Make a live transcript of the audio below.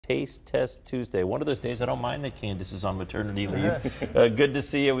Taste Test Tuesday. One of those days I don't mind that Candace is on maternity leave. Good to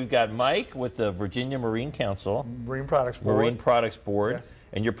see you. We've got Mike with the Virginia Marine Council. Marine Products Board. Marine Products Board. Yes.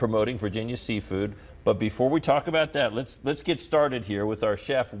 And you're promoting Virginia seafood. But before we talk about that, let's get started here with our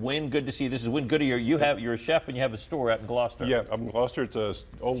chef, Win. Good to see you. This is Win Goodyear. You're a chef and you have a store out in Gloucester. Yeah, up in Gloucester. It's an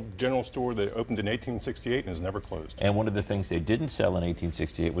old general store that opened in 1868 and has never closed. And one of the things they didn't sell in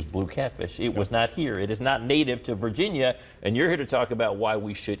 1868 was blue catfish. It was not here. It is not native to Virginia. And you're here to talk about why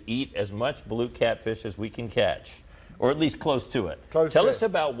we should eat as much blue catfish as we can catch. Or at least close to it. Tell us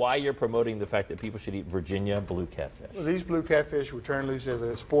about why you're promoting the fact that people should eat Virginia blue catfish. Well, these blue catfish were turned loose as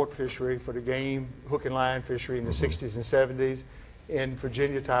a sport fishery for the game, hook and line fishery in the 60s and 70s in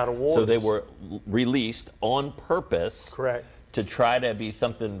Virginia tidal waters. So they were released on purpose. Correct. To try to be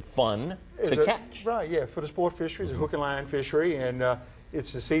something fun to catch. Right, yeah, for the sport fishery, it's a hook and line fishery, and it's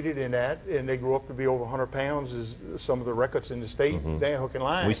succeeded in that, and they grew up to be over 100 pounds is some of the records in the state, they're hook and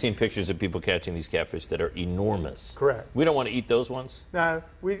line. We've seen pictures of people catching these catfish that are enormous. Correct. We don't want to eat those ones? No,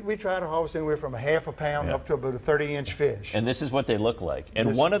 we try to harvest anywhere from a half a pound up to about a 30-inch fish. And this is what they look like.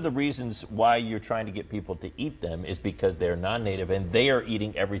 And one of the reasons why you're trying to get people to eat them is because they're non-native and they are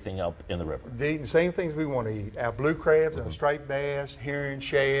eating everything up in the river. They're eating the same things we want to eat. Our blue crabs, our striped bass, herring,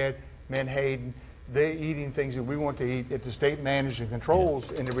 shad, menhaden. They're eating things that we want to eat that the state manages and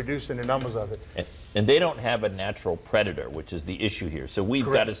controls, and they're reducing the numbers of it. And they don't have a natural predator, which is the issue here. So we've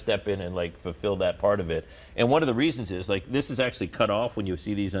got to step in and fulfill that part of it. And one of the reasons is this is actually cut off when you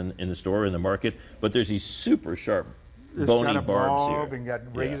see these in the store, in the market, but there's these super sharp bony barbs here. And got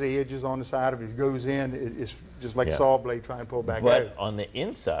razor edges on the side of it. It goes in, it's just like a saw blade trying to pull back out. But on the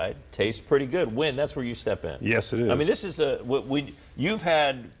inside, tastes pretty good. Win, that's where you step in. Yes, it is. I mean, this is you've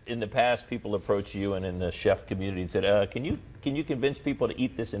had in the past people approach you and in the chef community and said, can you convince people to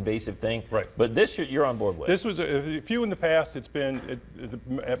eat this invasive thing? Right. But this you're on board with. This was a few in the past. It's been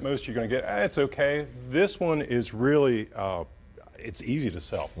at most you're going to get. It's okay. This one is really. It's easy to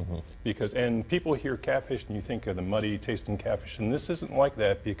sell because, and people hear catfish and you think of the muddy tasting catfish, and this isn't like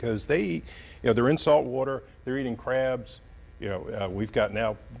that because they eat, they're in salt water, they're eating crabs, we've got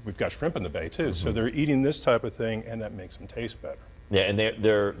shrimp in the bay too, so they're eating this type of thing and that makes them taste better. Yeah, and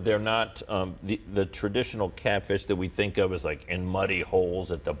they're not the traditional catfish that we think of as like in muddy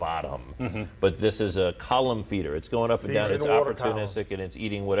holes at the bottom, but this is a column feeder. It's going up and down. It's opportunistic and it's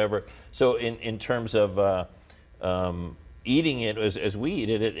eating whatever. So in terms of eating it as we eat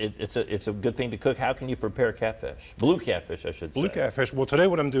it, it's a good thing to cook. How can you prepare catfish? Blue catfish, I should say. Blue catfish. Well, today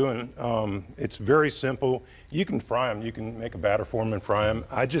what I'm doing, it's very simple. You can fry them. You can make a batter for them and fry them.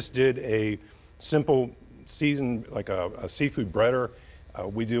 I just did a simple seasoned, like a seafood breader.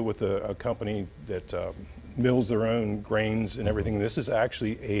 We deal with a company that mills their own grains and everything. This is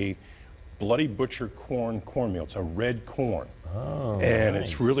actually a Bloody Butcher cornmeal. It's a red corn. Oh, and nice.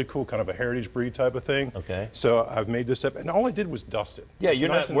 it's really cool, kind of a heritage breed type of thing. Okay. So I've made this up, and all I did was dust it. Yeah,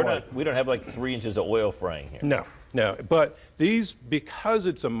 we don't have like 3 inches of oil frying here. No. But these, because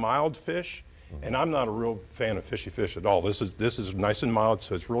it's a mild fish, and I'm not a real fan of fishy fish at all. This is nice and mild,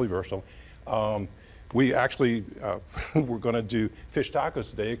 so it's really versatile. We actually we're going to do fish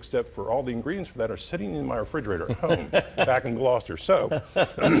tacos today, except for all the ingredients for that are sitting in my refrigerator at home back in Gloucester. So,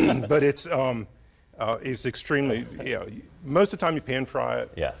 but it's extremely, most of the time you pan fry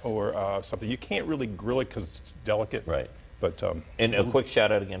it or something. You can't really grill it because it's delicate. Right. But, and a quick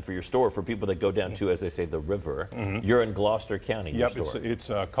shout out again for your store for people that go down to, as they say, the river. You're in Gloucester County. Yep, it's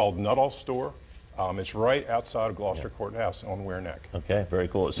called Nuttall Store. It's right outside of Gloucester Courthouse on Ware Neck. Okay, very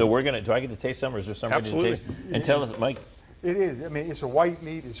cool. So do I get to taste some, or is there somebody to taste? And tell us, Mike. It is. I mean, it's a white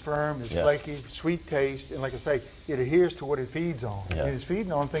meat. It's firm. It's flaky, sweet taste, and like I say, it adheres to what it feeds on. And it's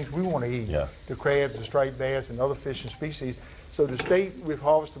feeding on things we want to eat. The crabs, the striped bass, and other fish and species. So the state, we've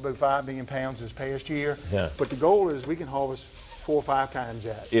harvested about 5 million pounds this past year. But the goal is we can harvest 4 or 5 times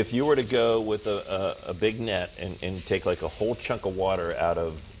that. If you were to go with a big net and take like a whole chunk of water out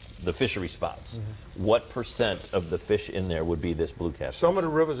of the fishery spots, what % of the fish in there would be this blue catfish? Some of the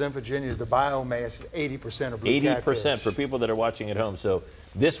rivers in Virginia, the biomass is 80% of blue catfish. 80% for people that are watching at home. So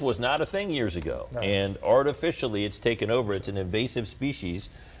this was not a thing years ago. No. And artificially it's taken over. It's an invasive species.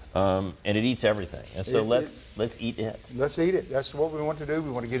 And it eats everything. And so let's eat it. Let's eat it. That's what we want to do. We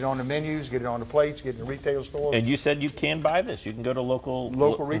want to get it on the menus, get it on the plates, get it in the retail stores. And you said you can buy this. You can go to local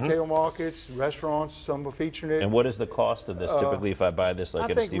retail markets, restaurants. Some are featuring it. And what is the cost of this typically if I buy this like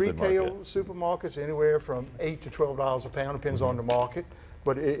at a seafood market? I think retail supermarkets anywhere from $8 to $12 a pound, depends on the market.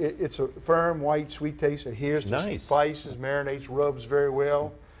 But it's a firm, white, sweet taste. Adheres to spices, marinates, rubs very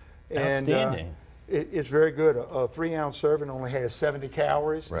well. Outstanding. It's very good. A 3-ounce serving only has 70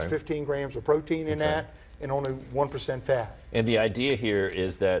 calories. There's 15 grams of protein in that. and only 1% fat. And the idea here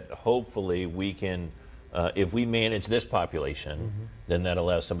is that hopefully we can, if we manage this population, then that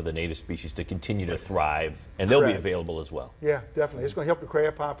allows some of the native species to continue to thrive, and they'll be available as well. Yeah, definitely. It's going to help the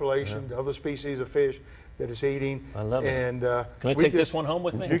crab population, the other species of fish that it's eating. I love it. And can I take this one home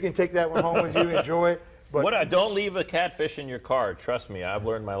with me? You can take that one home with you, enjoy it. But don't leave a catfish in your car. Trust me, I've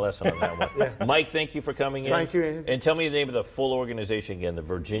learned my lesson on that one. Mike, thank you for coming in. Thank you. And tell me the name of the full organization again, the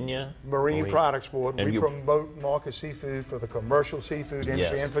Virginia Marine Products Board. And we promote market seafood for the commercial seafood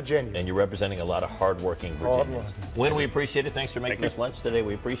industry in Virginia. And you're representing a lot of hardworking Virginians. Wynn, we appreciate it. Thanks for making us lunch today.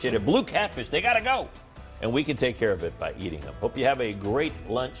 We appreciate it. Blue Catfish, they got to go. And we can take care of it by eating them. Hope you have a great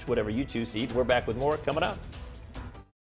lunch, whatever you choose to eat. We're back with more coming up.